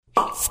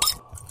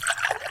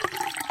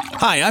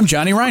Hi, I'm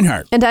Johnny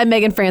Reinhardt. And I'm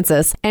Megan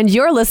Francis. And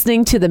you're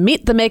listening to the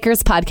Meet the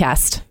Makers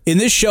podcast. In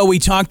this show, we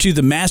talk to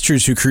the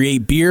masters who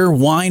create beer,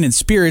 wine, and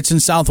spirits in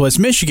Southwest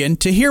Michigan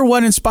to hear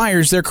what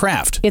inspires their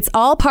craft. It's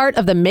all part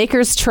of the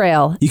Makers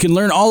Trail. You can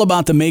learn all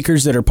about the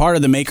makers that are part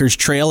of the Makers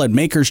Trail at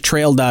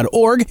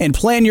makerstrail.org and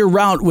plan your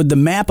route with the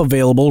map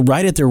available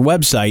right at their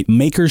website,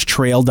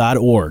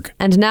 makerstrail.org.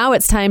 And now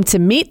it's time to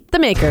meet the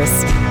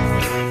makers.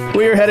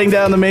 We are heading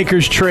down the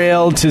Makers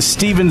Trail to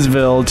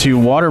Stevensville to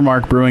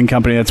Watermark Brewing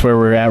Company. That's where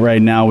we're at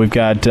right now. We've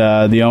got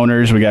the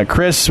owners. We got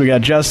Chris. We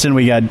got Justin.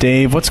 We got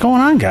Dave. What's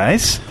going on,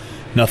 guys?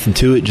 Nothing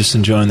to it. Just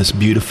enjoying this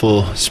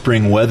beautiful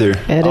spring weather.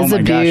 It is a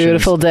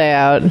beautiful day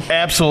out.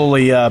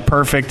 Absolutely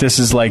perfect. This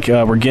is like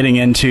we're getting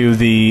into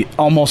the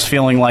almost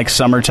feeling like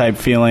summer type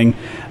feeling.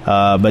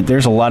 But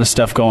there's a lot of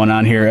stuff going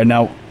on here. And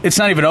now it's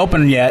not even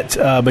open yet,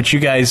 but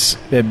you guys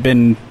have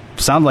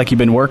sound like you've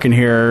been working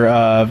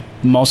here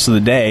most of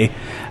the day,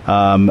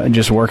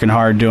 just working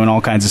hard, doing all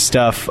kinds of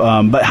stuff.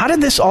 But how did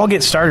this all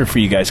get started for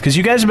you guys? Because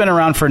you guys have been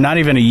around for not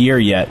even a year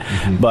yet,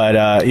 but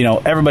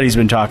everybody's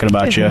been talking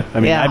about you. I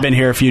mean, I've been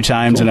here a few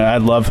times, and I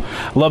love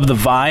the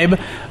vibe.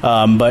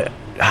 But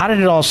how did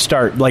it all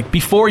start? Like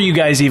before you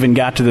guys even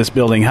got to this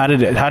building, how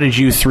did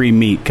you three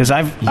meet? Because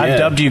I've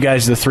dubbed you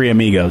guys the Three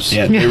Amigos.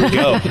 Yeah, there we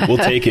go. We'll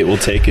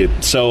take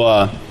it.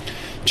 So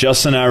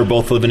Justin and I were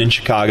both living in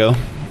Chicago.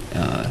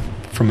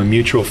 From a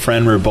mutual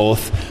friend,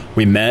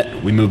 we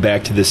met, we moved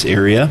back to this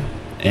area,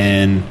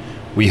 and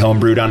we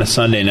homebrewed on a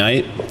Sunday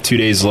night. 2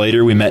 days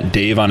later, we met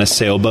Dave on a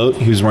sailboat.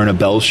 He was wearing a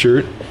Bell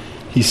shirt.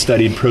 He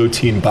studied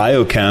protein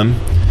biochem,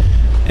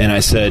 and I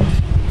said,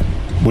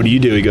 "What do you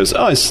do?" He goes,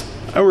 "Oh,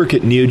 I work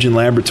at Neogen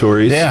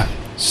Laboratories." Yeah.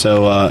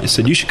 So I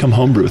said, "You should come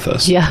homebrew with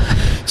us." Yeah.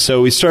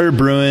 So we started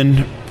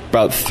brewing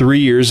about 3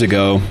 years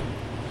ago.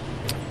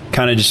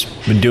 Kind of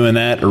just been doing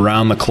that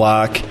around the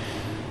clock.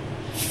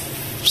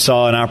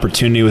 Saw an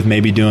opportunity with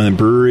maybe doing the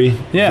brewery.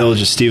 Yeah.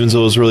 Village of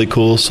Stevensville was really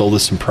cool. Sold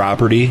us some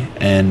property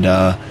and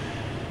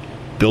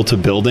built a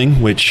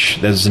building, which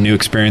that was a new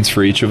experience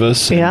for each of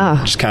us.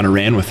 Yeah. Just kind of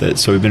ran with it.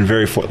 So we've been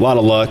a lot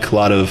of luck, a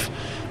lot of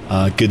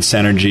good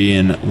synergy,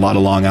 and a lot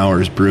of long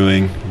hours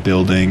brewing,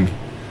 building,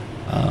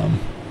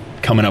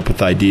 coming up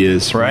with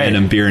ideas,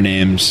 random beer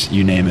names,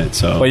 you name it.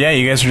 So, well, yeah,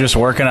 you guys are just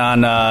working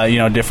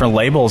on different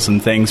labels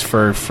and things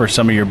for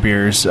some of your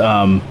beers.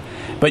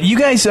 But you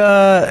guys,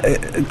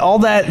 all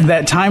that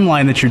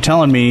timeline that you're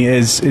telling me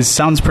is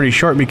sounds pretty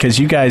short because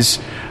you guys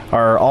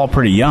are all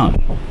pretty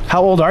young.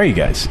 How old are you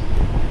guys?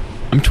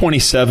 I'm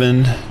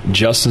 27.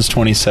 Justin's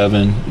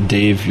 27.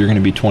 Dave, you're going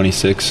to be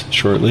 26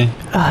 shortly.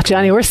 Oh,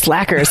 Johnny, we're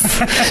slackers.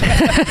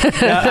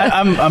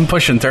 I'm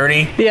pushing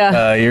 30.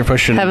 Yeah. You're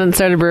pushing. Haven't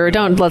started a brewery.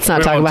 Let's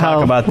not talk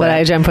about what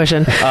age I'm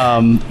pushing.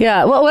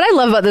 Yeah. Well, what I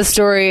love about this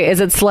story is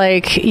it's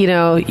like,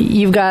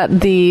 you've got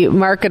the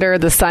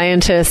marketer, the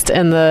scientist,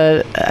 and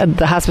the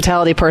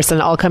hospitality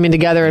person all coming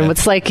together, and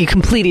it's like you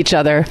complete each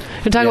other.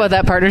 We'll talk about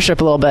that partnership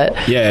a little bit.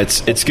 Yeah,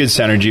 it's good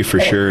synergy for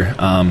sure.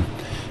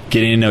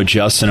 Getting to know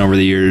Justin over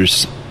the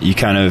years,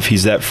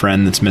 he's that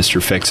friend that's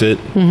Mr. Fix-It.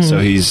 Mm-hmm. So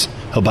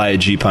he'll buy a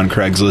Jeep on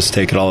Craigslist,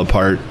 take it all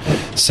apart,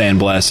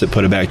 sandblast it,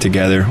 put it back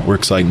together,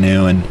 works like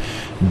new. And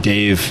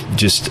Dave,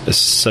 just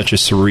such a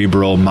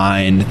cerebral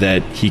mind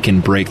that he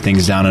can break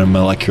things down at a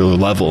molecular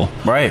level,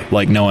 right?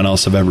 Like no one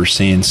else I've ever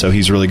seen. So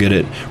he's really good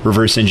at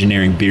reverse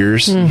engineering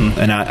beers. Mm-hmm.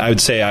 And I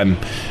would say I'm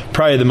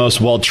probably the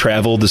most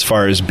well-traveled as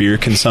far as beer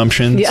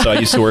consumption. Yeah. So I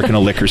used to work in a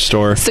liquor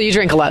store. So you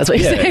drink a lot, is what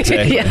you're saying.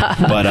 Exactly. Yeah.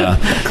 But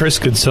Chris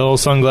could sell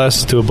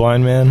sunglasses to a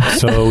blind man,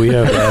 so we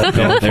have that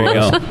going there you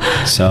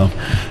go. So,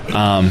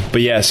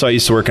 but yeah, so I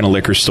used to work in a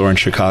liquor store in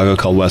Chicago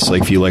called West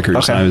Lakeview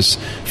Liquors. Okay. And I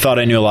thought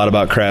I knew a lot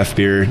about craft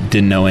beer,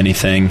 didn't know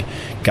anything,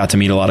 got to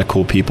meet a lot of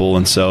cool people,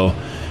 and so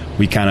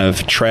we kind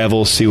of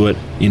travel, see what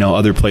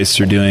other places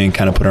are doing,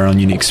 kind of put our own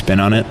unique spin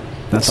on it.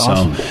 That's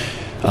awesome.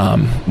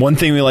 One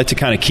thing we like to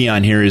kind of key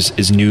on here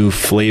is new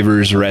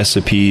flavors,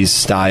 recipes,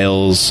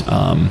 styles,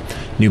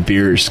 new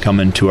beers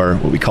coming to our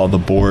what we call the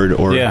board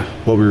or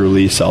what we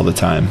release all the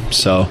time.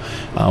 So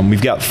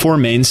we've got 4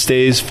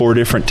 mainstays, 4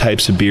 different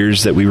types of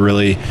beers that we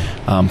really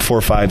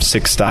 4, 5,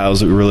 6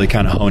 styles that we really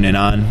kind of hone in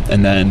on,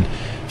 and then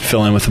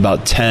fill in with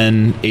about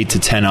 8 to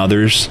 10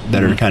 others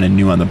that are kind of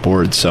new on the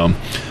board. So I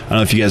don't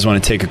know if you guys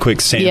want to take a quick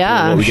sample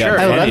of what we got.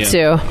 I would love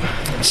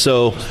to.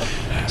 So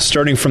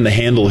starting from the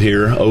handle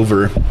here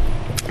over,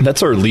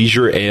 that's our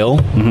Leisure Ale.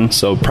 Mm-hmm.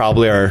 So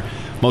probably our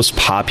most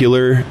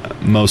popular,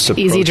 most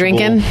easy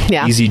drinking.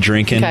 Yeah. Easy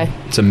drinking. Okay.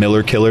 It's a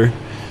Miller Killer.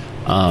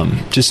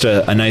 Just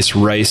a nice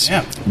rice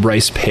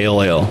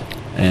pale ale.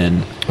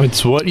 And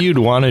it's what you'd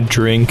want to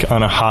drink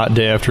on a hot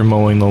day after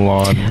mowing the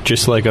lawn.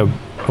 Just like a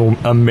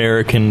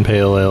American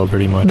pale ale,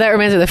 pretty much. That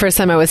reminds me, the first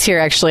time I was here,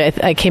 actually,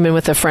 I came in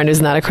with a friend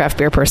who's not a craft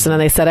beer person, and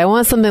they said, I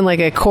want something like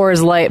a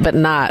Coors Light, but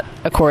not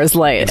a Coors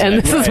Light. Exactly.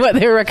 And this is what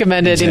they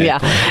recommended.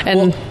 Exactly.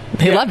 And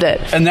he loved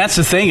it. And that's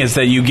the thing, is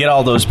that you get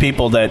all those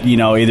people that,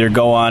 either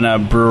go on a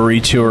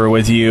brewery tour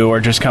with you or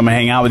just come and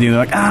hang out with you.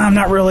 They're like, I'm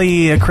not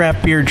really a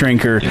craft beer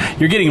drinker.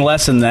 You're getting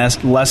less than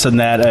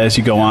that as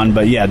you go on.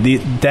 But yeah,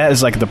 that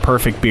is like the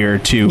perfect beer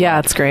to... Yeah,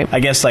 it's great.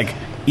 I guess like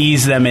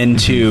ease them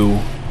into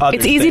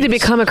It's easy to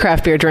become a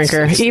craft beer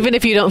drinker, even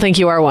if you don't think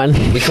you are one.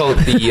 We call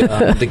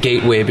it the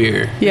gateway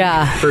beer.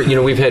 Yeah.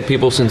 We've had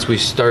people since we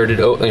started,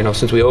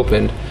 since we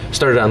opened,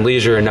 started on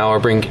leisure, and now are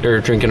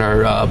drinking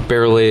our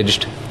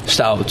barrel-aged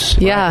stouts.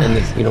 Yeah.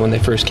 And when they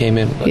first came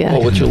in,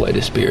 what's your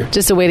lightest beer?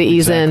 Just a way to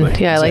ease in.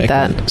 Yeah, I like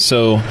that.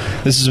 So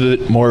this is a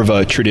bit more of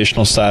a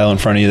traditional style in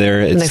front of you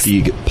there. It's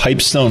the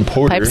Pipestone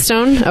Porter.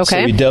 Pipestone, okay.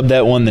 So we dubbed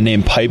that one the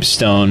name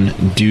Pipestone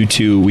due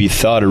to, we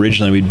thought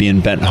originally we'd be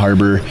in Benton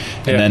Harbor,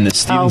 and then the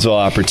Stevensville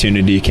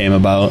opportunity came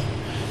about,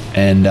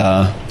 and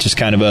just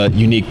kind of a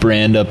unique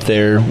brand up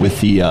there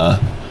with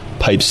the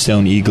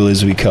Pipestone Eagle,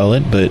 as we call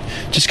it, but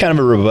just kind of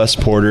a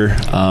robust porter,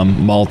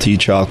 malty,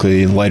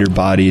 chocolatey, lighter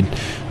bodied.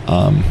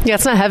 Yeah,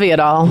 it's not heavy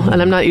at all,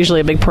 and I'm not usually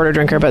a big porter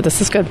drinker, but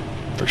this is good.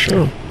 For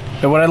sure.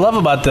 And what I love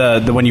about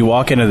the when you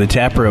walk into the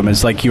tap room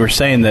is, like you were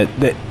saying, that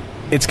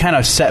it's kind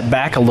of set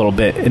back a little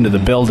bit into the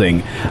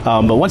building,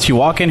 but once you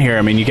walk in here,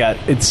 I mean,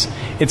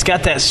 it's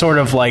got that sort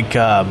of like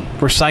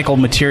recycled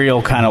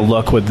material kind of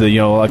look with the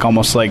like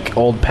almost like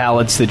old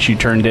pallets that you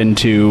turned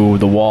into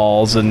the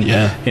walls, and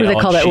what do they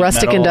call that,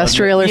 rustic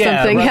industrial or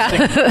something?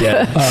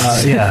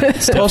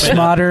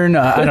 Postmodern.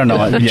 I don't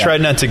know. We tried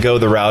not to go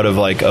the route of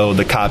like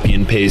the copy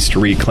and paste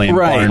reclaimed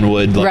barn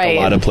wood like a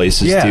lot of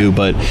places do,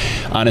 but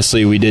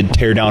honestly, we did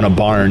tear down a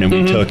barn and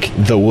we took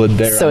the wood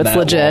there, so on it's that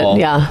legit,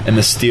 wall, and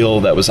the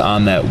steel that was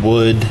on that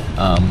wood.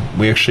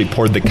 We actually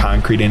poured the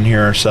concrete in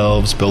here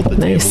ourselves, built the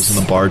tables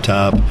and the bar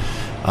top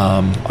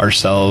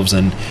ourselves,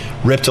 and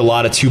ripped a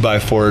lot of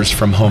 2x4s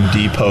from Home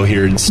Depot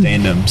here and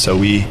stained them. So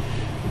we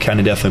kind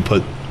of definitely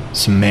put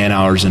some man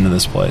hours into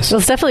this place. Well,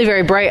 it's definitely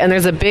very bright, and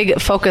there's a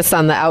big focus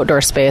on the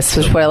outdoor space,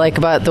 which is what I like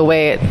about the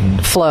way it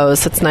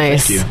flows. It's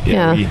nice. Thank you.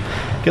 Yeah. We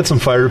get some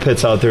fire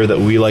pits out there that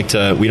we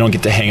don't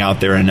get to hang out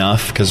there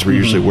enough because we're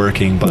usually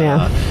working,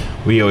 but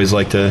we always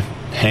like to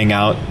hang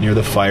out near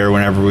the fire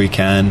whenever we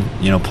can,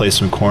 play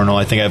some cornhole.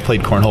 I think I've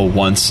played cornhole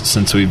once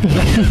since we've been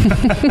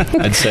here.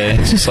 I'd say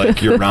it's just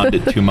like you're around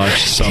it too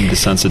much, so I'm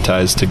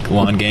desensitized to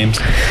lawn games.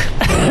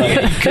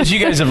 Because you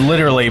guys have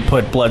literally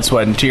put blood,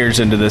 sweat, and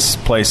tears into this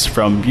place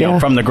from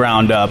from the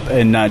ground up,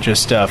 and not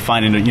just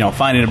finding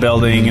a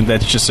building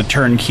that's just a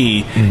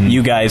turnkey.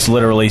 You guys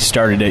literally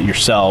started it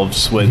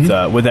yourselves with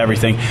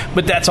everything.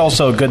 But that's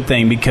also a good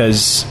thing,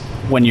 because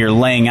when you're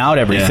laying out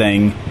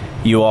everything,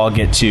 you all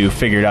get to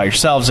figure it out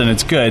yourselves, and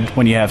it's good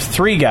when you have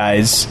three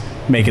guys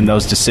making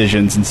those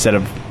decisions instead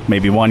of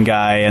maybe one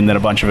guy and then a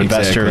bunch of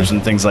investors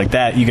and things like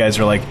that. You guys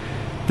are like,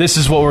 this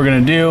is what we're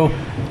going to do,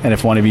 and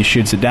if one of you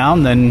shoots it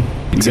down, then you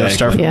got to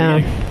start from the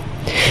beginning.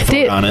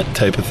 Vote on it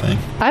type of thing.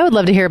 I would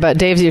love to hear about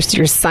Dave's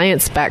your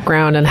science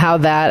background and how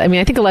that. I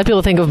mean, I think a lot of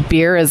people think of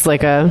beer as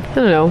like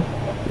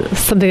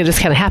something that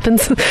just kind of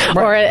happens,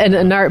 or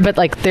an art, but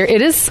like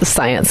it is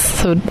science.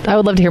 So I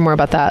would love to hear more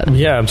about that.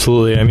 Yeah,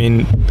 absolutely. I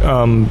mean,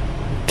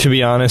 to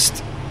be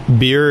honest,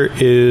 beer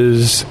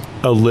is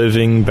a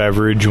living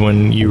beverage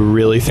when you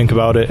really think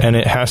about it, and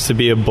it has to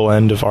be a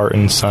blend of art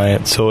and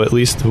science. So at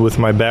least with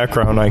my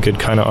background, I could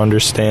kind of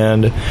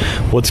understand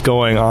what's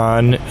going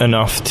on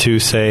enough to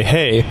say,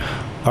 hey,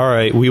 all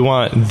right, we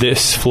want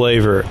this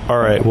flavor. All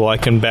right, well, I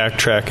can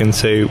backtrack and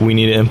say we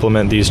need to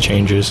implement these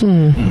changes.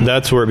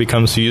 That's where it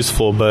becomes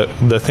useful. But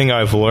the thing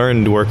I've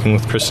learned working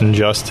with Chris and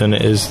Justin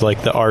is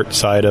like the art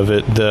side of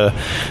it, the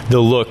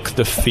look,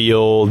 the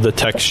feel, the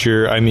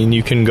texture. I mean,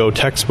 you can go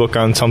textbook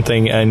on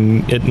something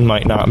and it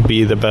might not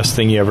be the best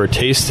thing you ever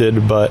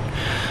tasted, but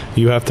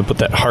you have to put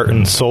that heart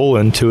and soul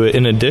into it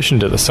in addition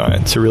to the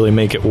science to really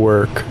make it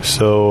work.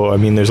 So, I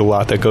mean, there's a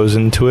lot that goes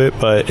into it,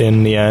 but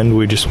in the end,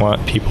 we just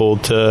want people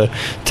to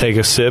take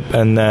a sip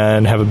and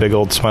then have a big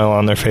old smile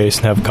on their face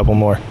and have a couple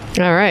more.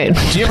 All right.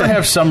 Do you ever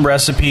have some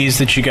recipes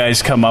that you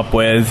guys come up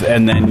with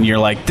and then you're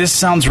like, this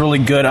sounds really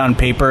good on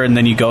paper, and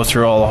then you go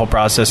through all the whole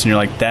process and you're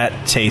like,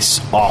 that tastes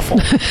awful?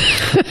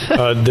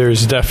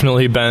 There's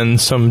definitely been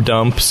some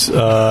dumps,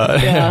 some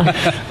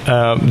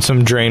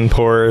drain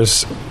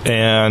pours,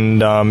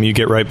 and you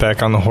get right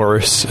back on the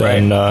horse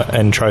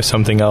and try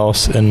something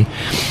else. And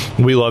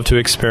we love to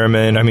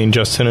experiment. I mean,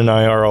 Justin and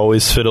I are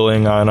always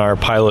fiddling on our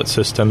pilot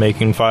system,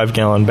 making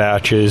 5-gallon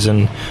batches,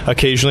 and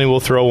occasionally we'll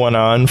throw one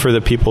on for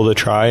the people to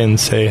try and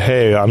say,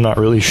 hey, I'm not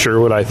really sure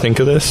what I think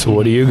of this.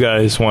 What do you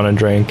guys want to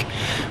drink?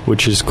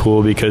 Which is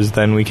cool, because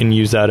then we can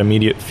use that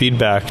immediate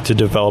feedback to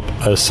develop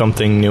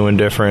something new and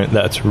different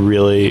that's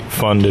really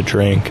fun to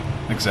drink.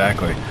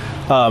 Exactly.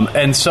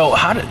 And so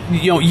how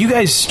did you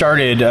guys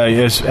started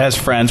as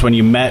friends? When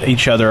you met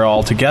each other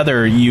all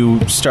together,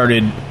 you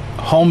started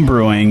home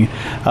brewing,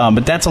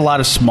 but that's a lot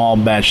of small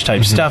batch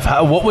type stuff.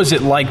 What was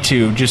it like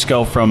to just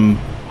go from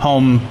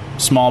home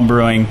small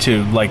brewing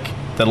to like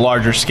the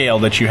larger scale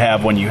that you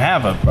have when you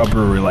have a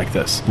brewery like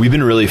this? We've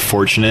been really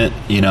fortunate.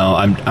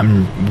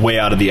 I'm way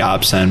out of the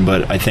ops end,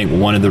 but I think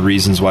one of the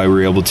reasons why we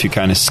were able to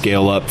kind of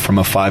scale up from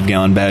a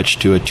 5-gallon batch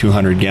to a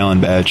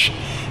 200-gallon batch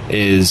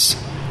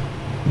is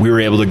we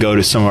were able to go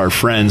to some of our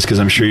friends, because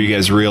I'm sure you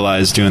guys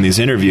realize doing these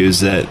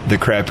interviews that the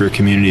craft beer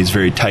community is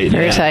very tight.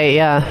 Very tight,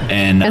 yeah.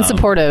 And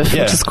supportive,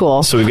 which is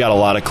cool. So we've got a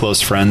lot of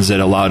close friends that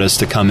allowed us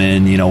to come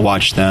in,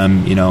 watch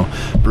them,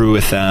 brew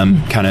with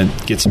them, kind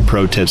of get some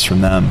pro tips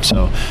from them.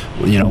 So,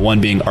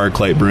 one being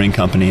Arclight Brewing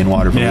Company in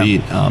Waterville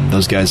Eat.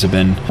 Those guys have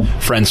been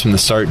friends from the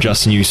start.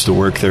 Justin used to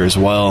work there as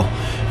well.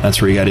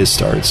 That's where he got his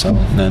start. So,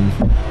 and then,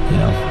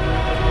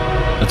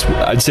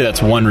 I'd say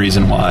that's one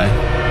reason why.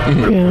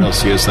 What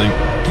else do you guys think?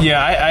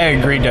 Yeah, I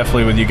agree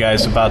definitely with you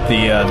guys about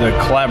the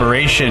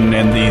collaboration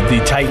and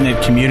the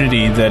tight-knit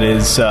community that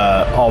is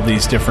all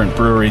these different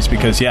breweries,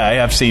 because, I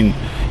have seen,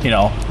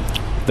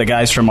 the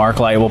guys from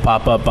Arclight will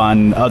pop up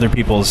on other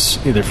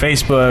people's either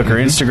Facebook or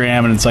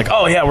Instagram, and it's like,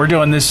 oh, yeah, we're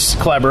doing this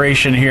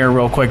collaboration here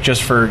real quick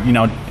just for,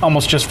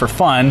 almost just for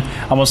fun,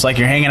 almost like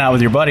you're hanging out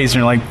with your buddies, and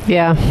you're like,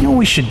 you know what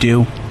we should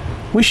do?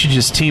 We should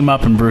just team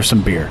up and brew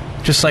some beer.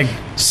 Just like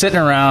sitting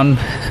around.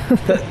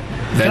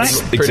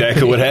 That's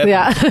exactly what happened.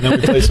 Yeah. And then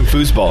we play some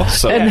foosball.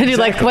 So. And then you're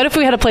like, what if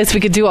we had a place we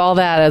could do all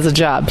that as a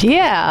job?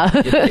 Yeah.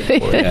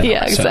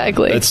 Yeah,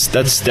 exactly. So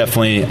that's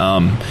definitely,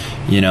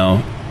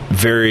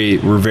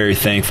 we're very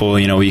thankful.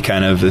 We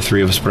kind of, the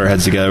three of us put our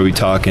heads together, we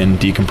talk and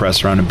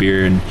decompress around a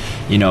beer. And,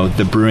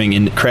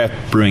 the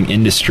craft brewing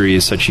industry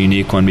is such a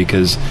unique one,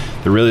 because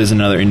there really is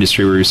another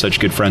industry where you're such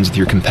good friends with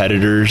your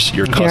competitors,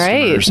 your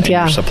customers, and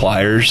your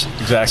suppliers.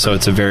 Exactly. So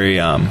it's a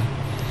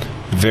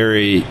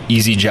very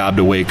easy job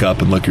to wake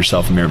up and look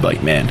yourself in the mirror and be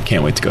like, man,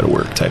 can't wait to go to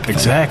work type of thing.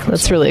 Exactly.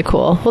 That's really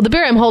cool. Well, the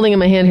beer I'm holding in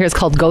my hand here is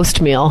called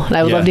Ghost Meal, and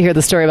I would love to hear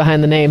the story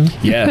behind the name.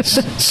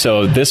 Yes.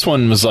 So this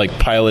one was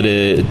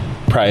piloted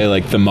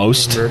probably the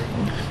most.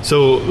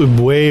 So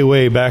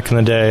way back in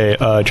the day,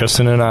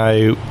 Justin and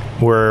I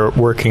were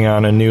working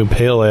on a new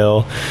pale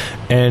ale,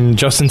 and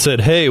Justin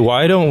said, hey,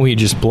 why don't we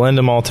just blend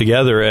them all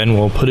together and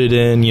we'll put it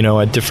in,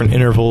 at different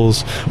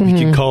intervals. We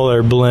could call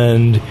our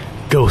blend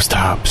Ghost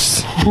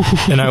Hops.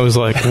 And I was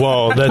like,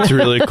 whoa, that's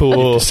really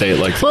cool. Say it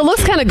like well, it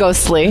looks kind of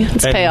ghostly.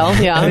 It's pale,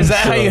 yeah. Is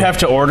that how you have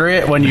to order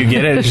it when you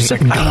get it? It's just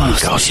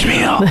like, Ghost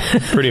Meal.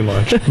 Pretty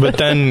much. But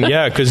then,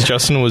 because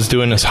Justin was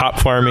doing this hop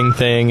farming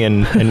thing,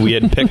 and we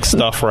had picked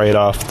stuff right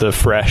off the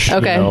fresh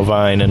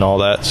vine and all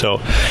that.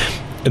 So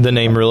the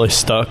name really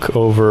stuck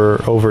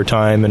over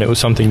time, and it was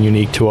something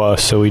unique to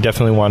us, so we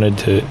definitely wanted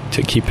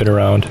to keep it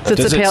around.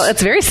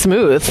 It's very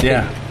smooth.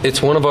 Yeah.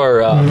 It's one of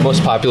our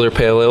most popular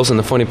pale ales, and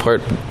the funny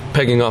part,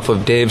 pegging off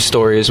of Dave's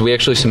story, is we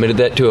actually submitted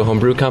that to a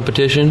homebrew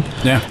competition.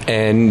 Yeah.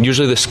 And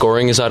usually the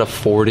scoring is out of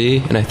 40,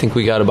 and I think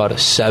we got about a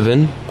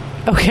 7.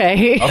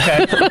 Okay.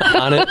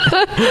 On it.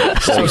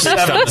 So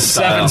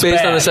 7's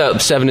based bad. on the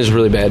 7 is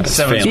really bad.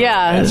 7's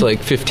bad.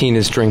 It's 15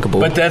 is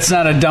drinkable. But that's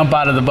not a dump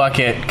out of the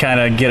bucket,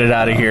 kind of get it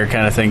out of here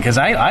kind of thing, because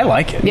I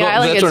like it. Yeah, I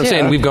like that's it what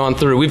I'm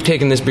saying. We've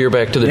taken this beer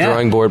back to the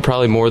drawing board,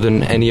 probably more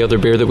than any other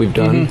beer that we've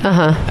done.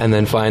 And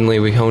then finally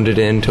we honed it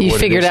in to you what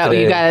figured it is out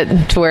today. You got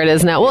it to where it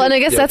is now. Well, and I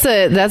guess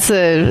that's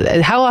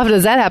a how often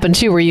does that happen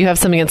too, where you have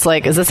something that's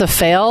like, is this a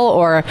fail,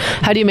 or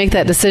how do you make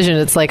that decision?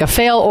 It's like a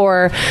fail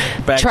or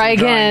back try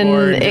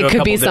again. It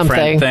could be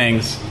something.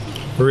 Things.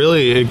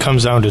 Really, it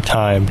comes down to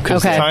time,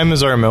 because time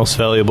is our most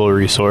valuable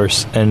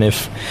resource, and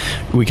if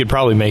we could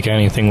probably make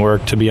anything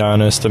work, to be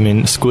honest. I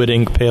mean, Squid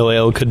Ink Pale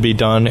Ale could be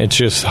done. It's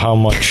just how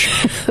much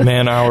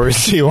man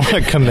hours do you want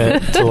to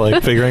commit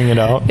to figuring it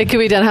out. It could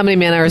be done. How many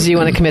man hours do you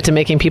want to commit to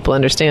making people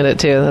understand it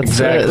too? That's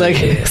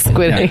exactly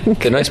Squid Ink.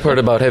 The nice part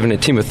about having a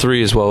team of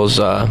 3, as well as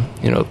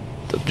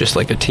just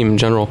like a team in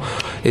general,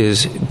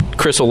 is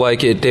Chris will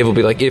like it, Dave will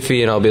be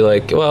iffy, and I'll be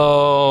like,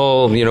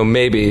 well,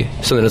 maybe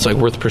something that's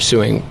worth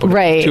pursuing. But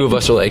right. 2 of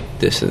us are like,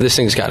 this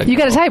thing's got to go. You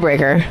got a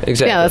tiebreaker.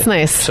 Exactly. Yeah, that's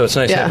nice. So it's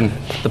nice having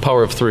the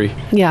power of 3.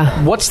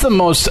 Yeah. What's the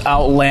most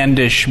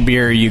outlandish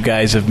beer you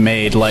guys have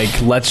made?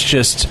 Let's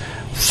just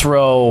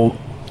throw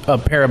a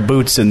pair of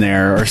boots in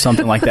there or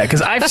something like that,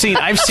 because I've seen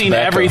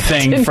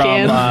everything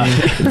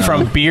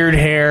from beard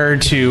hair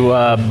to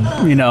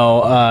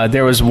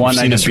there was one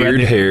I just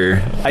beard hair.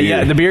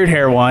 The beard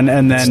hair one,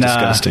 and then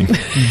disgusting.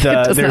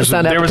 There was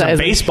a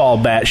baseball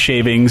bat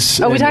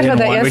shavings. Oh, we talked about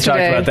that yesterday. We talked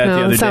about that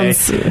the other day.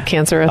 Sounds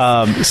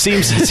cancerous.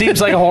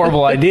 Seems like a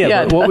horrible idea.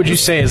 But what would you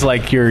say is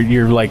your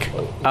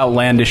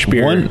outlandish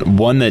beer?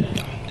 One that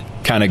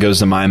kind of goes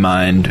to my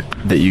mind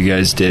that you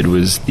guys did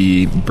was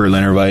the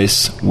Berliner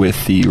Weiss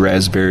with the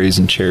raspberries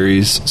and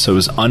cherries. So it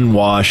was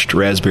unwashed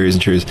raspberries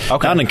and cherries.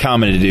 Okay. Not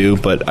uncommon to do,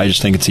 but I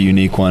just think it's a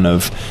unique one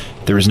of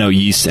there was no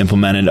yeast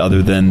implemented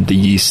other than the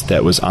yeast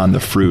that was on the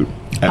fruit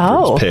after it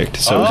was picked.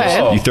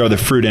 So you throw the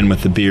fruit in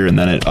with the beer and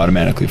then it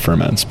automatically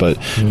ferments. But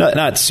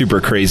not super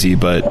crazy,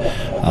 but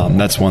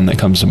that's one that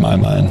comes to my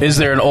mind. Is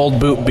there an old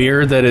boot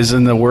beer that is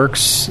in the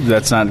works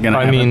that's not going to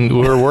happen? I mean,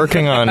 we're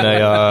working on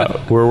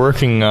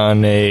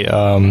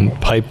a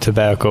pipe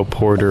tobacco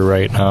porter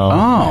right now.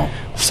 Oh.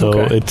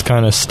 So it's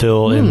kind of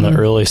still in the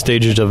early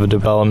stages of a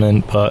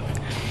development, but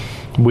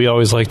we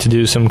always like to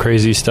do some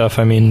crazy stuff.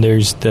 I mean,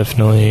 there's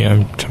definitely,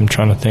 I'm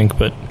trying to think,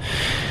 but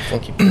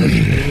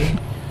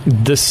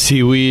The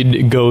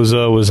seaweed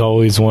goza was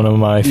always one of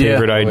my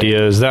favorite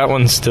ideas. That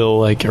one's still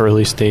like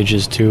early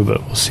stages too,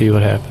 but we'll see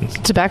what happens.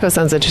 Tobacco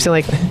sounds interesting,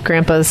 like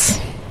grandpa's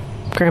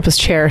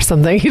chair or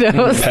something,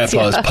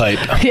 Papa's pipe.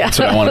 That's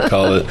what I want to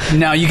call it.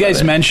 Now, you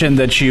guys mentioned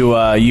that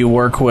you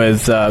work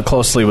with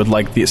closely with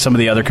like some of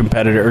the other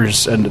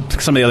competitors and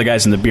some of the other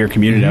guys in the beer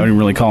community. I don't even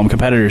really call them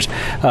competitors,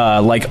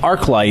 like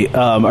ArcLight.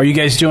 Are you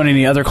guys doing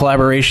any other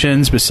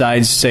collaborations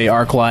besides, say,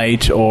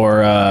 ArcLight?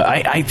 Or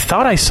I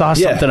thought I saw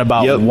something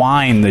about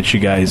wine that you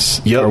guys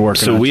are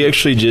working on. So we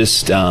actually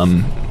just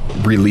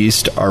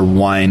released our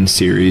wine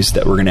series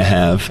that we're going to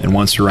have, and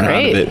once we run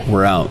out of it,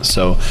 we're out.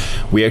 So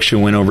we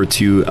actually went over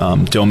to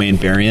Domaine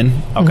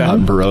Berrien out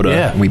in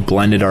Baroda, and we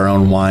blended our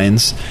own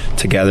wines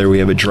together. We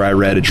have a dry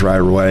red, a dry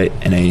white,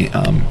 and a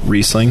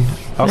Riesling,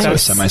 so a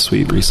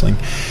semi-sweet Riesling.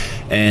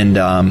 And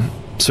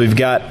so we've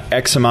got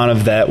X amount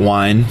of that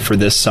wine for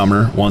this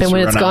summer. And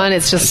when it's gone,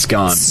 it's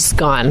gone. It's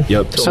gone.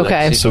 Yep.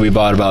 Okay. So we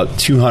bought about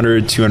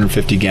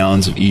 250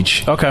 gallons of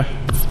each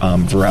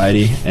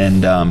variety,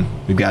 and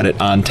we've got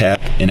it on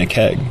tap in a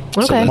keg.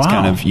 So that's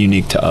kind of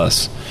unique to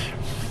us.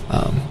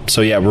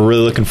 So we're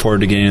really looking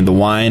forward to getting into the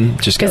wine.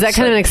 Is that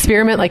kind of an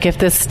experiment? Like if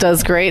this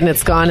does great and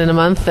it's gone in a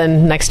month,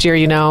 then next year,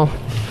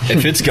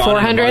 if it's gone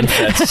 400,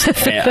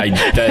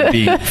 that'd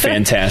be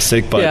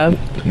fantastic. But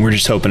we're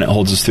just hoping it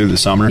holds us through the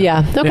summer.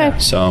 Yeah. Okay. Yeah,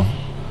 so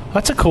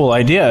that's a cool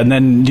idea. And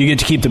then do you get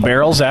to keep the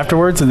barrels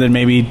afterwards, and then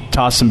maybe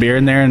toss some beer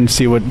in there and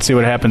see what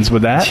happens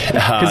with that?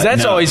 Because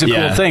that's always a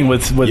cool thing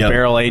with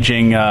barrel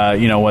aging.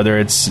 Whether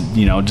it's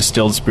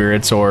distilled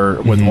spirits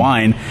or with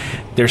wine,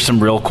 there's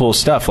some real cool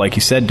stuff. Like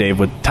you said, Dave,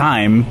 with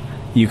time,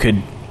 you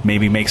could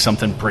maybe make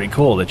something pretty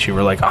cool that you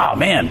were like, oh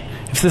man,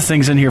 if this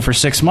thing's in here for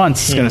 6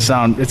 months,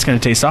 it's going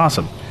to taste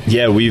awesome.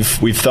 Yeah, we've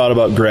thought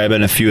about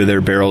grabbing a few of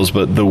their barrels,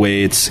 but the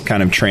way it's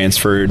kind of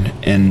transferred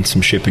in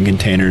some shipping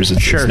containers,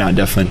 it's not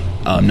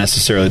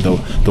necessarily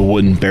the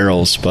wooden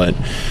barrels. But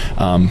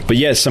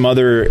some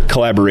other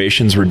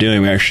collaborations we're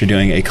doing. We're actually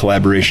doing a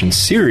collaboration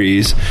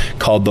series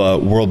called the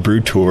World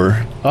Brew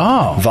Tour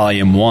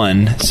Volume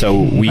 1.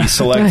 So we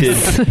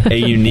selected a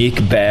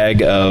unique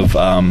bag of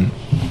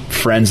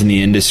friends in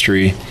the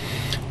industry,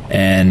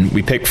 and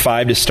we picked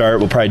 5 to start.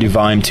 We'll probably do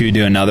Volume 2,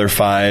 do another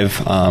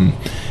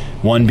 5.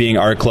 One being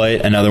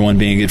ArcLight, another one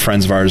being good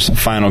friends of ours,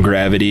 Final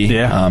Gravity,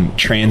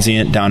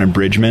 Transient down in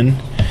Bridgman,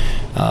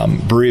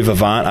 Brewery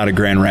Vivant out of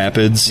Grand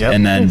Rapids,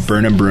 and then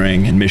Burnham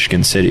Brewing in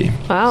Michigan City.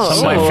 Wow.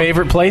 Some of my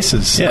favorite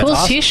places. Yeah. Cool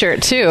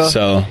T-shirt, too.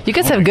 So, you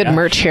guys have good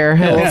merch here,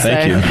 I will say.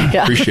 Thank you.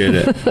 Yeah. Appreciate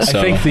it. So.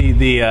 I think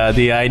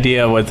the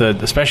idea with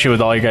especially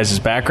with all your guys'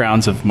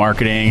 backgrounds of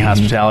marketing,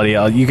 hospitality,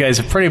 you guys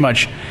have pretty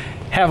much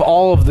have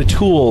all of the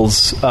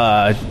tools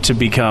to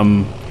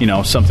become,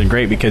 something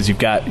great, because you've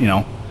got,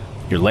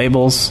 your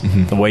labels,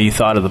 the way you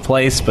thought of the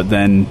place, but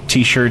then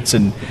T-shirts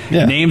and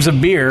names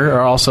of beer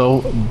are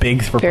also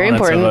big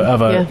proponents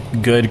of a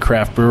good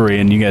craft brewery,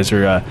 and you guys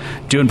are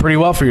doing pretty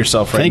well for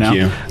yourself right now.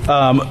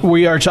 Thank you.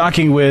 We are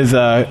talking with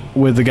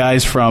the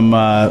guys from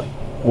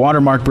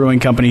Watermark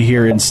Brewing Company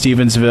here in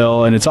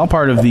Stevensville, and it's all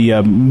part of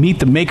the Meet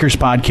the Makers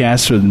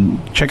podcast.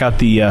 So check out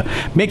the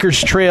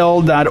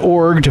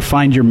makerstrail.org to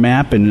find your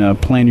map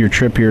and plan your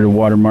trip here to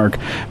Watermark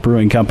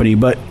Brewing Company.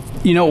 But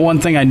one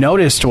thing I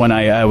noticed when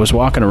I was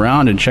walking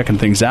around and checking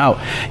things out,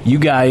 you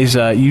guys,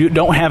 you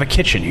don't have a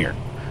kitchen here.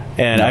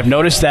 And I've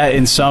noticed that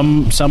in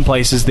some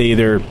places they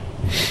either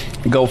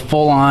go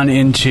full on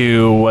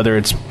into whether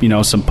it's,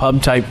 some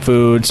pub type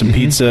food, some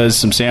pizzas,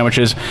 some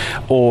sandwiches,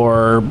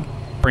 or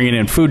bringing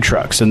in food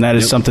trucks. And that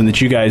is something that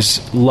you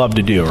guys love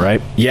to do,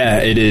 right? Yeah,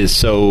 it is.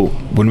 So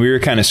when we were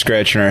kind of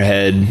scratching our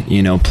head,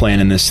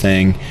 planning this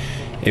thing,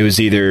 it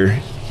was either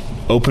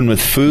open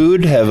with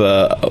food, have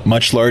a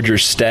much larger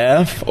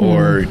staff,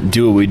 or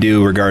do what we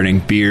do regarding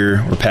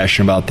beer. We're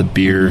passionate about the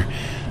beer,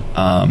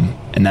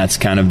 and that's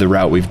kind of the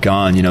route we've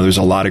gone. There's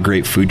a lot of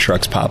great food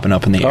trucks popping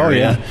up in the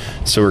area,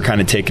 so we're kind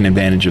of taking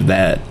advantage of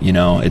that.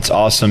 It's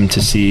awesome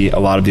to see a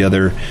lot of the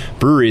other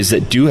breweries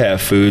that do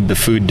have food. The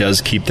food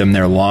does keep them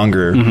there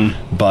longer,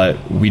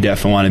 but we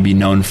definitely want to be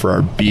known for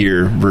our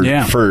beer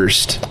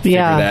first, figure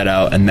that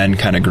out, and then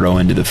kind of grow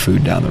into the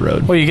food down the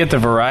road. Well, you get the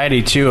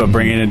variety, too, of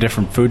bringing in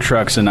different food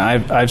trucks, and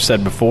I've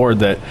said before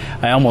that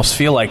I almost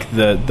feel like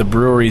the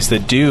breweries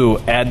that do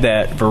add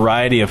that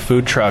variety of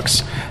food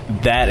trucks,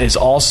 that is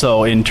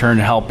also in turn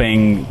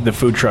helping the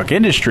food truck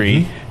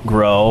industry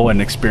grow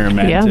and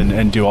experiment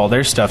and do all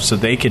their stuff, so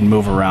they can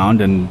move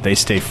around and they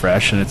stay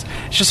fresh, and it's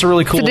just a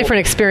really cool. It's a different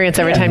experience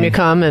every time you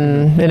come,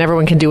 and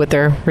everyone can do what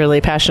they're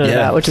really passionate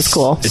about, which is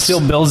cool. It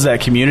still builds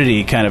that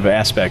community kind of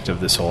aspect of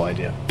this whole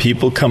idea.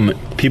 People come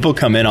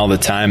in all the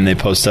time. They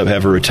post up,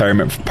 have a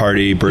retirement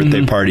party,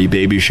 birthday party,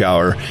 baby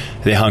shower.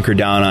 They hunker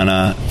down on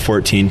a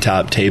 14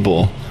 top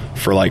table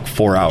for like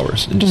 4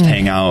 hours and just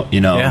hang out.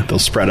 They'll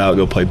spread out,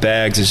 go play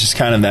bags. It's just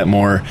kind of that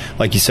more,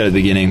 like you said at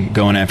the beginning,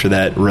 going after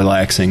that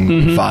relaxing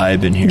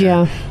vibe in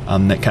here.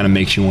 That kind of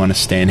makes you want to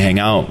stay and hang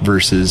out,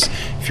 versus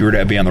if you were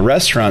to be on the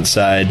restaurant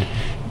side,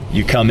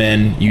 you come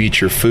in, you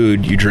eat your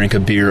food, you drink a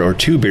beer or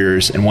 2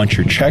 beers, and once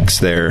your check's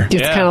there,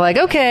 it's kind of like,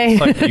 okay.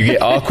 You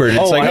get awkward.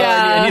 It's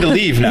I need to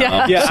leave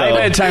now. Yeah, so,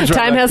 I've had times where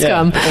time has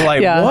come. Well,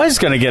 I was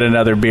going to get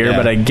another beer,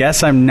 but I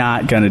guess I'm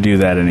not going to do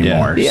that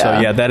anymore.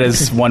 So, that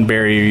is one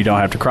barrier you don't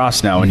have to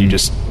cross now, and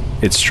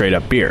it's straight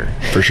up beer.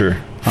 For sure.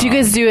 Do you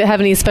guys have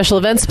any special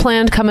events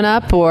planned coming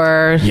up?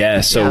 Or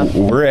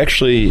We're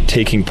actually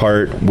taking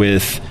part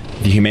with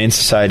the Humane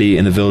Society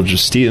in the village of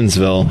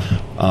Stevensville.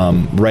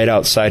 Right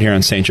outside here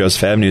on St.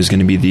 Joseph Avenue is going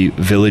to be the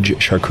Village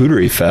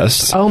Charcuterie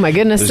Fest. Oh my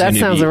goodness, that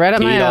sounds right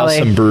up my alley. 8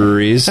 awesome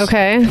breweries.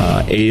 Okay.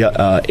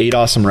 8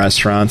 awesome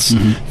restaurants,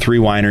 3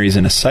 wineries,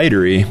 and a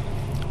cidery.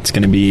 It's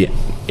going to be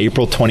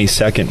April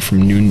 22nd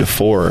from noon to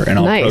 4, and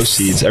all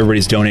proceeds,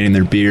 everybody's donating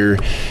their beer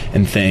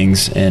and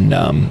things, and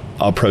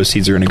all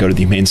proceeds are going to go to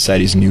the Humane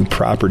Society's new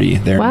property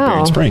there in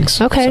Berrien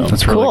Springs. Okay, so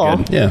that's cool. Really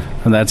good.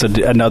 Yeah, and that's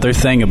another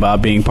thing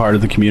about being part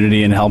of the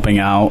community and helping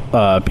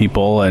out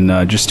people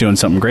and just doing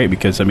something great,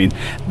 because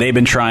they've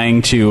been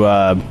trying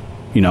to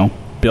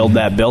build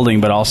that building,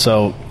 but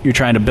also you're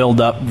trying to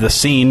build up the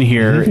scene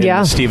here in the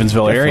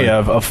Stevensville area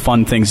of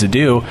fun things to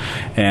do,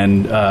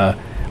 and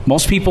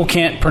most people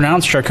can't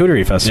pronounce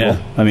Charcuterie Festival.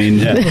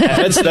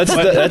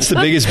 That's the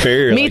biggest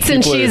barrier. Meats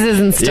and cheeses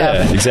and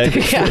stuff. Yeah,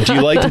 exactly. Do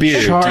you like beer?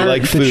 Do you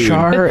like food?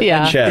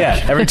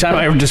 Every time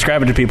I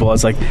describe it to people, I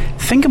was like,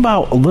 think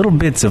about little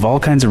bits of all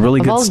kinds of really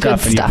good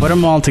stuff, and you put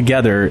them all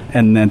together,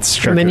 and that's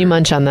charcuterie. And then you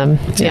munch on them.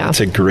 It's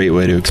a great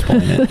way to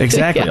explain it.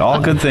 Exactly. All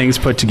good things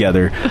put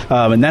together.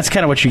 And that's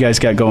kind of what you guys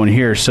got going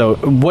here. So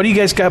what do you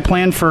guys got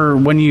planned for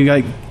when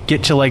you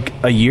get to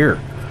a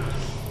year?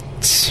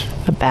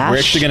 A bash? We're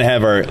actually going to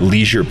have our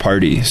leisure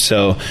party.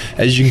 So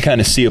as you can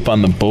kind of see up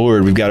on the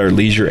board, we've got our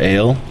leisure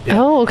ale.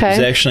 Oh, okay. It's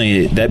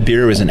actually, that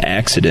beer was an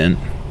accident.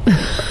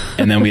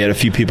 And then we had a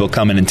few people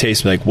come in and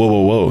taste, like,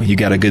 whoa, you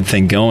got a good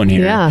thing going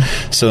here. Yeah.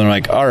 So they're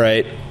like, all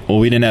right, well,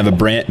 we didn't have a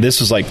brand. This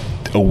was like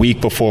a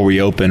week before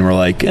we opened. We're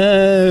like,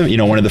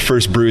 one of the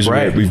first brews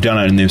we've done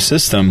on a new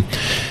system.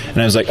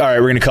 And I was like, all right,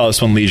 we're going to call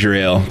this one Leisure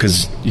Ale,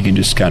 because you can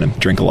just kind of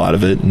drink a lot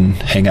of it and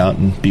hang out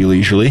and be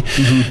leisurely.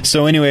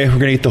 So anyway, we're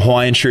going to get the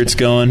Hawaiian shirts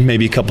going,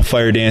 maybe a couple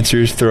fire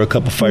dancers, throw a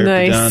couple fire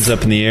pitons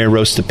up in the air,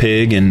 roast a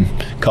pig, and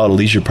call it a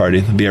leisure party.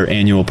 It'll be our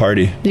annual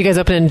party. You guys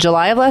opened in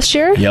July of last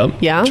year? Yep.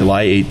 Yeah.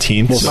 July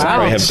 18th. Well,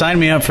 so sign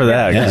me up for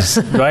that. Yeah.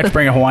 Do I have to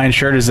bring a Hawaiian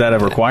shirt? Is that a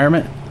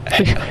requirement?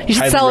 You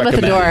should sell them at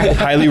the door.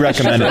 Highly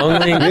recommend it.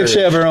 We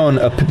actually have our own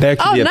back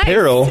to the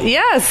apparel.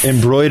 Yes.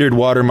 Embroidered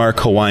watermark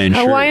Hawaiian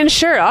shirt. Hawaiian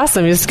shirt.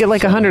 Awesome. You just get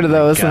 100 of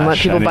those and let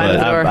people buy them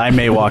at the door. I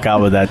may walk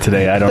out with that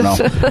today. I don't know.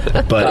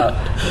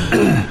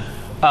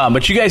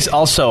 But you guys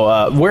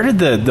also, where did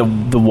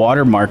the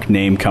watermark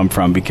name come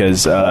from?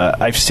 Because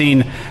I've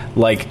seen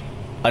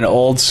an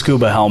old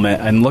scuba helmet.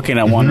 I'm looking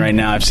at one right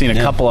now. I've seen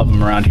a couple of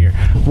them around here.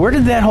 Where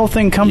did that whole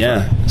thing come from?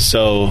 Yeah.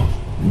 So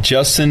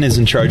Justin is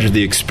in charge of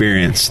the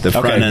experience, the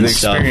front end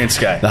stuff,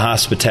 guy. The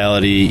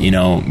hospitality,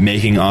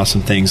 making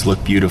awesome things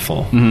look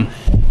beautiful.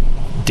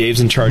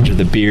 Dave's in charge of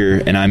the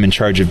beer, and I'm in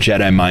charge of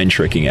Jedi mind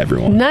tricking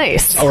everyone.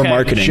 Nice. Or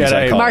marketing, as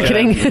I call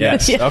marketing. it.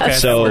 Yes. Okay.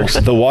 So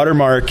the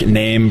watermark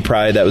name,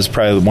 that was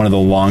probably one of the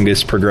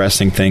longest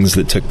progressing things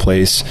that took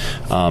place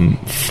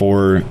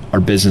for our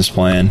business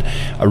plan.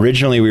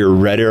 Originally, we were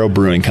Red Arrow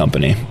Brewing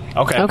Company.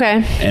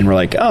 Okay. And we're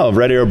like,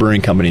 Red Arrow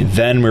Brewing Company.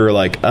 Then we were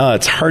like,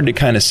 it's hard to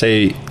kind of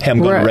say, hey, I'm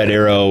going to Red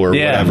Arrow or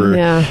whatever.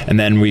 Yeah. And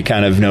then we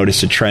kind of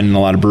noticed a trend in a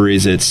lot of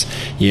breweries. It's,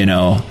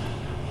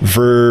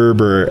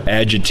 verb or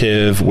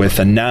adjective with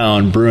a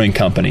noun, brewing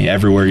company,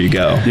 everywhere you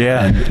go.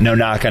 Yeah. And no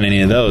knock on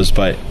any of those,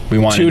 but we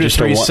wanted 2 to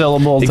 3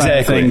 syllable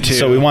type thing too.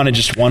 So we wanted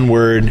just one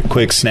word,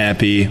 quick,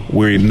 snappy.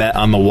 We met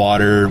on the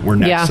water. We're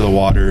next to the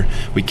water.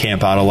 We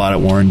camp out a lot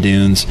at Warren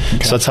Dunes.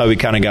 Okay. So that's how we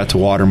kind of got to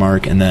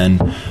Watermark. And then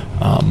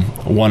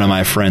one of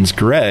my friends,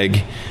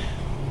 Greg,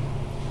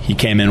 he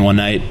came in one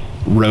night,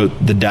 wrote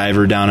the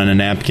diver down on a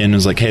napkin,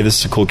 was like, hey, this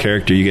is a cool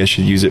character. You guys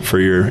should use it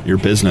for your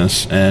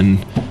business.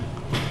 And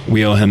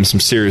we owe him some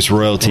serious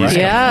royalties. Right.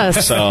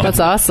 Yes, so, that's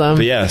awesome.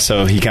 But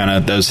so he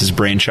that was his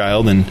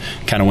brainchild and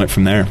kind of went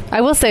from there.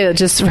 I will say that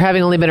just for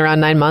having only been around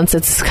 9 months,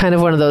 it's kind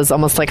of one of those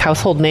almost like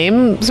household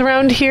names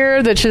around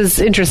here, which is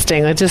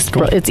interesting.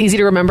 It's easy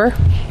to remember.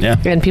 Yeah.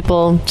 And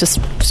people just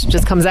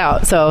comes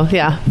out. So,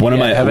 One of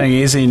my having an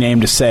easy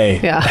name to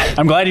say. Yeah.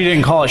 I'm glad you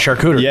didn't call it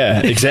charcuterie.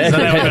 Yeah,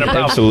 exactly.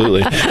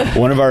 Absolutely.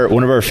 One of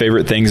our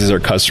favorite things is our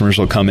customers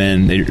will come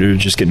in, they're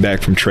just getting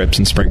back from trips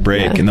and spring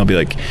break, and they'll be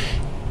like,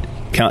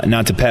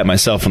 not to pat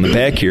myself on the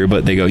back here,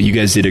 but they go, you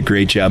guys did a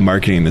great job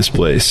marketing this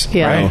place.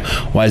 Yeah.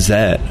 Why is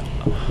that?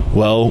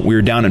 Well, we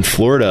were down in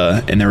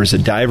Florida and there was a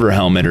diver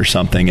helmet or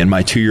something, and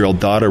my 3-year-old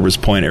daughter was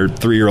pointing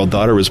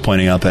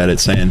up at it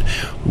saying,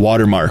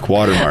 watermark.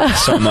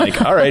 So I'm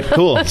like, all right,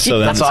 cool. So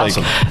then that's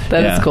awesome.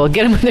 That is cool.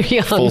 Get them when they're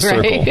young, full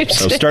circle. Right?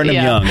 So starting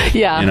them young.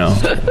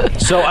 Yeah.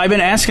 So I've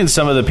been asking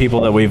some of the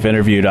people that we've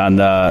interviewed on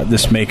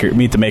this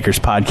Meet the Makers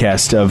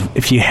podcast of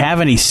if you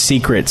have any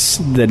secrets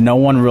that no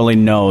one really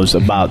knows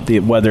about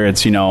whether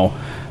it's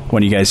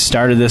when you guys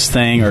started this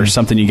thing or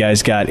something you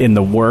guys got in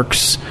the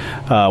works.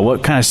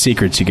 What kind of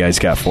secrets you guys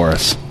got for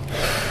us?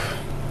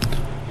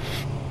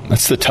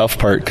 That's the tough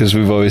part, because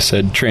we've always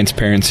said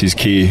transparency is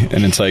key,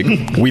 and it's like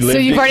we live. So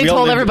you've already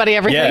told everybody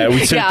everything. Yeah,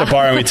 we sit at the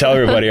bar and we tell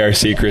everybody our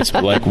secrets,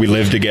 but like we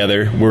live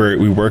together,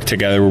 we work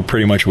together, we're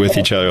pretty much with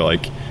each other.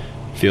 Like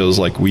feels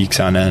like weeks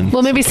on end.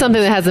 Well, maybe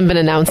something that hasn't been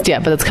announced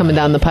yet, but it's coming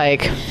down the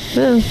pike.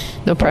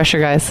 No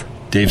pressure, guys.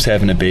 Dave's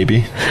having a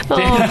baby.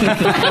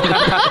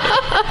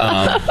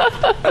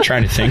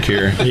 Trying to think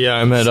here. Yeah,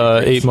 I'm at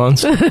 8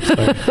 months. So,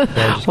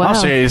 wow.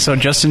 So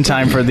just in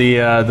time for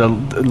the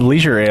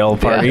leisure ale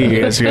party, you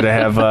guys are going to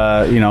have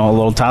a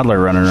little toddler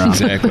running around.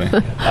 Exactly.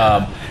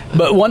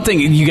 But one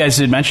thing you guys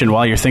did mention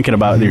while you're thinking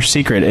about your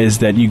secret is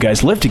that you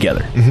guys live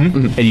together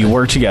and you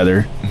work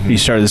together. You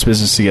started this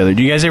business together.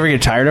 Do you guys ever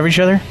get tired of each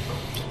other?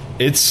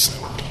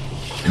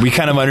 We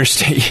kind of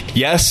understand,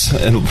 yes,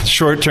 and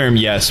short term,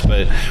 yes,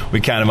 but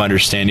we kind of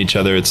understand each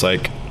other. It's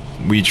like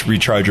we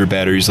recharge our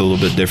batteries a little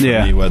bit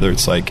differently, whether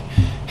it's like,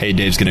 hey,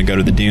 Dave's going to go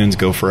to the dunes,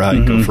 go for a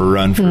hike, go for a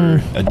run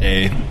for a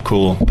day,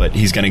 cool, but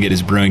he's going to get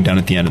his brewing done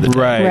at the end of the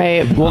day.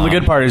 Right. Well, the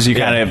good part is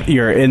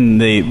you're within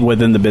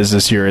the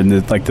business, you're in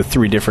the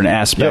 3 different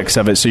aspects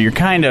of it, so you're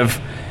kind of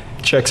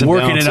checks and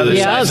working in other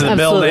sides of the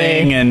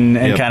building and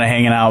kind of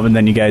hanging out, and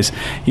then you guys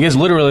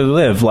literally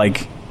live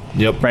right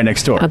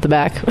next door. At the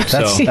back.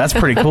 That's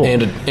pretty cool.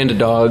 And a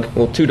dog.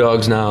 Well, 2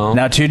 dogs now.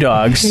 Now 2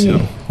 dogs,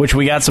 which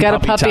we got some got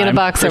puppy a puppy time. in a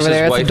box Chris's over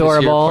there. It's wife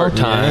adorable. Is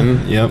here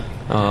part-time. Yep.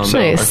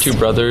 Nice. Our 2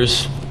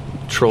 brothers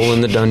troll in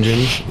the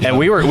dungeon. And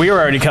we were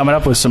already coming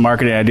up with some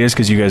marketing ideas,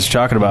 because you guys are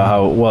talking about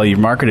how you're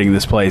marketing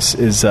this place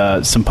is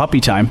some puppy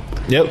time.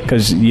 Yep.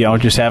 Because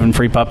just having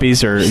free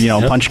puppies, or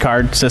punch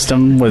card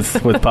system with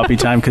puppy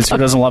time, because who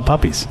doesn't love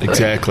puppies?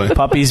 Exactly.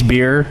 Puppies,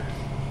 beer,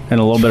 and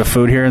a little bit of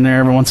food here and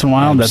there every once in a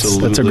while.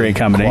 Absolutely. That's a great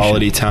combination.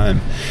 Quality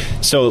time.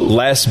 So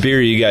last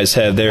beer you guys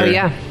have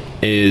there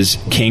is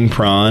King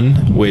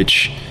Prawn,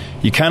 which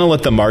you kind of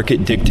let the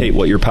market dictate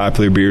what your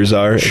popular beers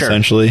are,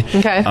 essentially.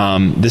 Okay.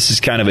 This is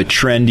kind of a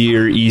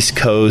trendier East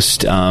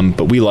Coast,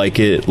 but we like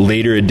it,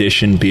 later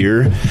edition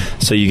beer.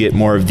 So you get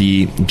more of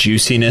the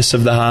juiciness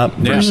of the hop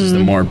versus the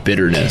more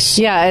bitterness.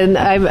 Yeah, and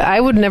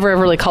I would never have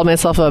really called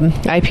myself it's an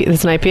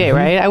IPA,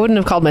 right? I wouldn't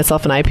have called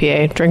myself an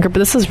IPA drinker, but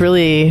this is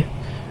really...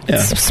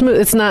 It's smooth.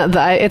 It's not.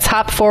 It's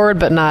hop forward,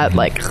 but not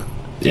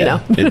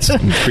It's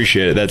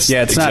appreciate it. That's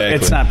it's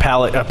not a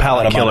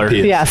palate killer.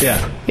 Yes.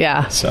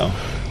 Yeah. So,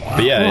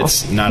 but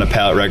it's not a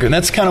palate wrecker. And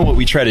that's kind of what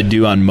we try to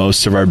do on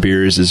most of our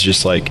beers. Is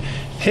just like,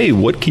 hey,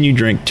 what can you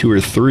drink 2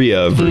 or 3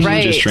 of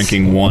versus just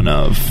drinking 1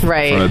 of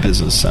from a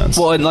business sense.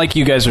 Well, and like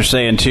you guys were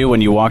saying too, when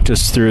you walked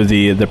us through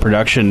the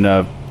production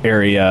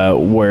area,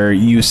 where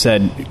you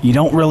said you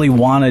don't really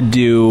want to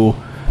do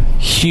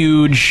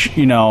huge,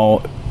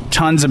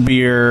 tons of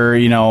beer,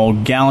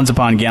 gallons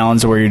upon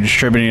gallons, where you're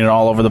distributing it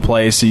all over the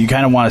place. So you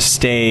kind of want to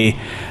stay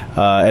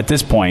at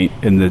this point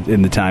in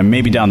the time.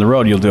 Maybe down the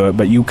road you'll do it,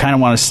 but you kind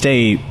of want to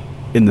stay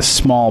in the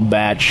small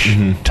batch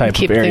type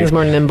keep of area. Keep things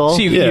more nimble.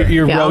 So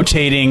you're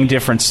rotating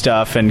different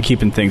stuff and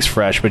keeping things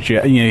fresh, but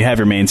you have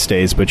your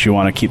mainstays, but you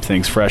want to keep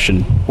things fresh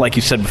and, like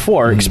you said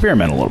before,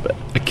 experiment a little bit.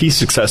 A key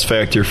success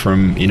factor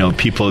from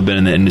people who have been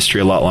in the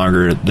industry a lot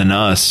longer than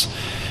us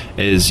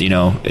is,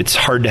 it's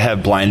hard to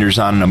have blinders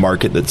on in a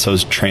market that's so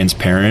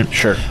transparent.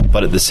 Sure.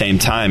 But at the same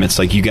time, it's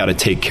like you got to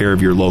take care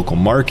of your local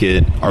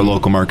market, our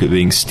local market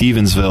being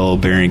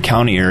Stevensville, Berrien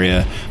County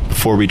area,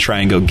 before we try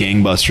and go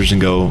gangbusters and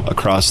go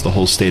across the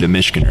whole state of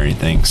Michigan or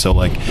anything. So,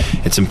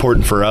 it's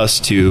important for us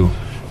to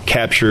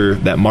capture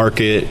that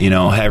market,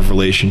 have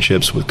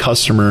relationships with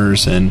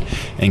customers and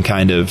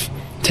kind of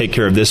take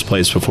care of this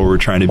place before we're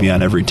trying to be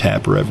on every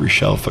tap or every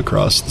shelf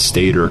across the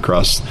state or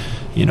across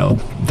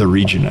the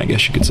region, I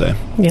guess you could say.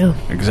 Yeah,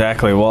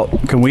 exactly. Well,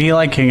 can we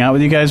hang out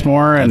with you guys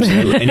more?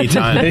 Absolutely.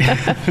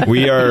 Anytime.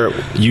 We are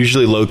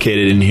usually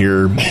located in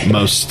here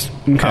most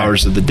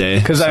hours of the day.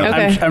 Because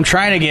I'm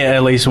trying to get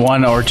at least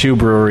 1 or 2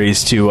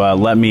 breweries to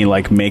let me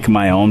make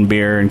my own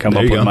beer and come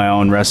up with my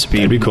own recipe.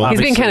 That'd be cool.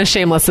 He's being kind of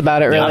shameless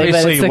about it, really.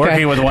 Obviously, but it's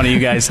working with one of you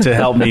guys to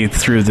help me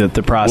through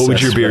the process. What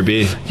would your beer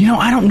be?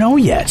 I don't know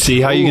yet.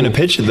 See, how are you going to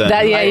pitch it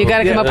then? You got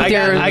to come up with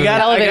your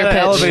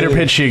elevator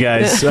pitch, you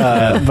guys.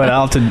 But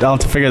I'll have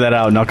to figure that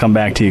out, and I'll come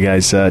back to you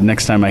guys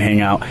next time I hang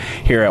out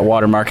here at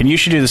Watermark. And you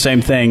should do the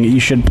same thing. You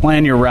should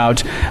plan your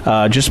route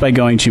just by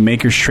going to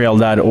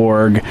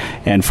makerstrail.org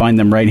and find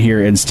them right here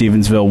in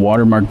Stevensville,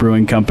 Watermark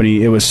Brewing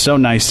Company. It was so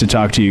nice to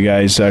talk to you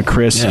guys,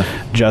 Chris,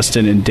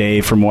 Justin, and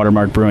Dave from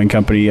Watermark Brewing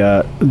Company.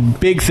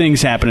 Big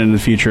things happening in the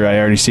future. I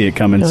already see it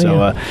coming.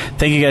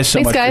 Thank you guys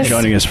so much for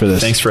joining us for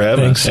this. Thanks for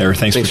having us. Or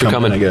thanks for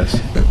coming, I guess.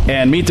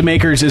 And Meet the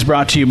Makers is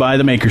brought to you by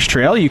the Makers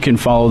Trail. You can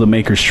follow the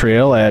Makers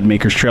Trail at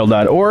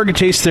makerstrail.org.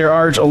 Taste their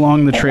art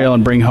along the trail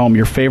and bring home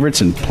your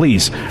favorites. And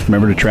please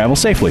remember to travel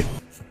safely.